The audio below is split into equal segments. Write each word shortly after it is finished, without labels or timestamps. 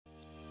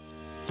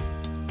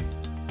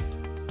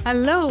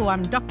Hello,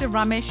 I'm Dr.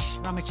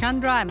 Ramesh,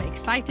 Ramachandra. I'm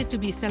excited to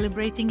be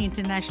celebrating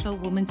International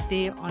Women's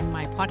Day on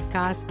my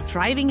podcast,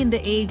 Thriving in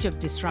the Age of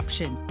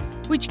Disruption,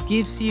 which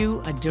gives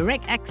you a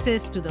direct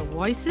access to the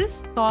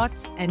voices,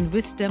 thoughts, and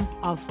wisdom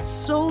of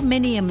so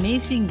many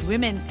amazing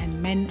women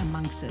and men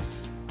amongst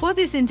us. For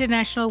this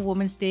International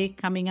Women's Day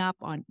coming up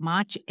on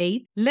March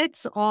 8th,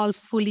 let's all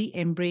fully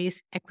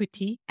embrace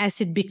equity as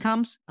it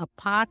becomes a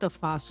part of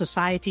our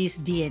society's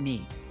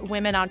DNA.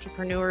 Women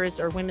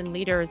entrepreneurs or women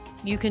leaders,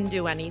 you can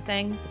do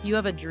anything. If you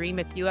have a dream,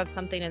 if you have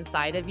something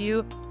inside of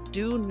you,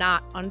 do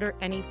not, under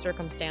any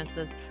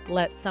circumstances,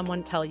 let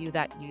someone tell you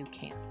that you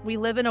can't. We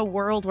live in a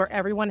world where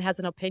everyone has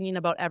an opinion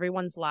about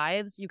everyone's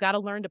lives. You got to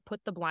learn to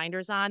put the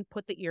blinders on,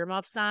 put the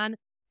earmuffs on,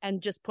 and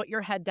just put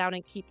your head down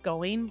and keep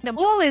going. The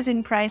world is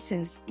in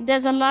crisis.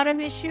 There's a lot of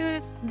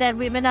issues that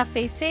women are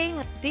facing.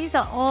 These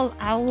are all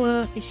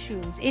our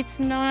issues. It's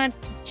not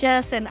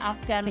just an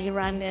Afghan,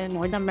 Iranian,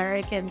 or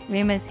American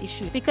women's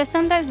issue. Because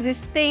sometimes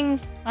these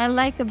things are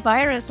like a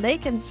virus, they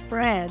can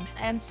spread.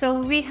 And so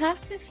we have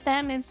to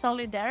stand in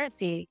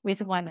solidarity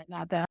with one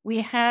another.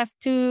 We have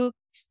to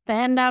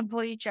stand up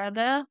for each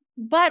other,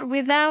 but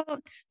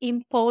without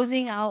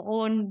imposing our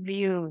own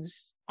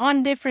views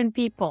on different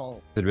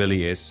people. It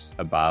really is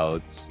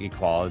about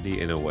equality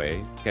in a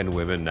way. Can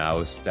women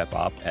now step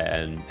up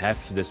and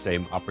have the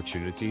same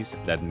opportunities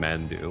that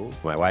men do?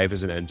 My wife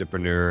is an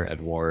entrepreneur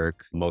at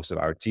work. Most of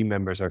our team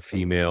members are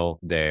female.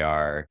 They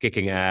are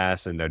kicking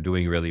ass and they're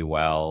doing really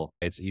well.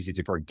 It's easy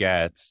to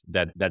forget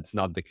that that's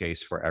not the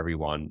case for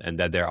everyone and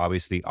that there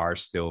obviously are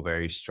still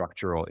very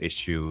structural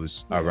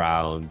issues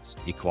around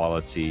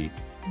equality.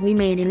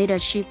 Women in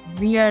leadership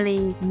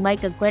really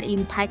make a great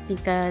impact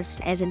because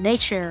as a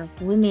nature,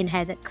 women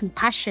have that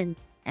compassion.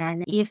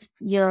 And if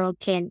you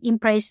can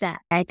embrace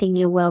that, I think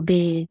you will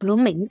be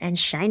blooming and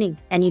shining,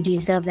 and you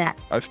deserve that.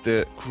 I have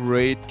the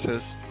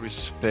greatest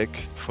respect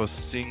for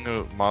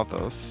single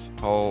mothers,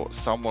 how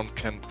someone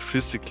can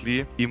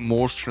physically,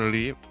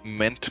 emotionally,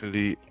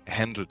 mentally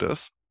handle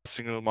this.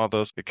 Single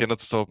mothers, I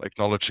cannot stop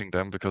acknowledging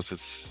them because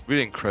it's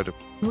really incredible.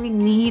 We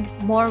need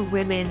more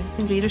women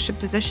in leadership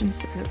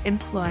positions to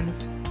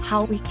influence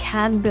how we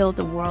can build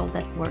a world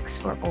that works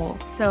for all,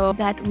 so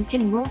that we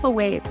can move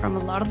away from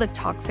a lot of the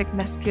toxic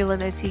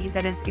masculinity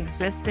that has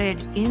existed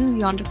in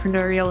the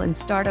entrepreneurial and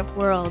startup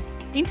world.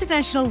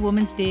 International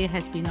Women's Day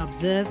has been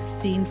observed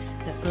since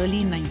the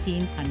early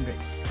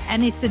 1900s.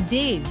 And it's a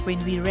day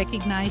when we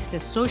recognize the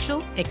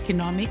social,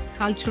 economic,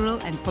 cultural,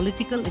 and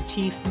political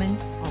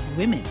achievements of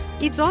women.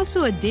 It's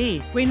also a day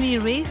when we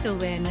raise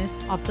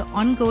awareness of the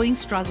ongoing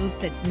struggles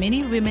that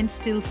many women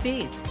still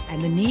face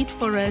and the need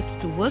for us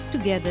to work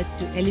together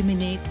to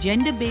eliminate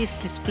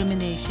gender-based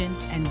discrimination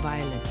and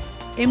violence.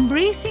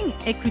 Embracing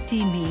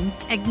equity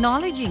means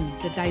acknowledging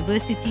the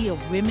diversity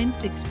of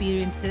women's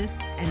experiences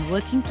and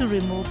working to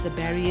remove the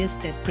barriers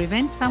that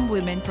prevent some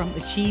women from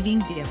achieving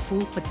their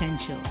full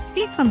potential.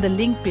 Click on the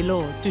link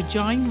below to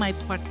join my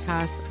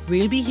podcast.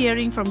 We'll be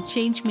hearing from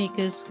change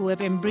makers who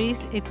have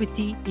embraced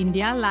equity in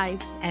their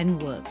lives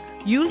and work.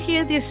 You'll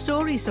hear their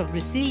stories of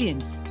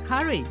resilience,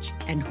 courage,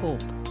 and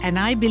hope. And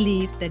I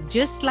believe that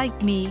just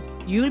like me,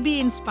 you'll be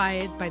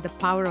inspired by the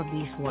power of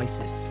these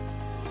voices.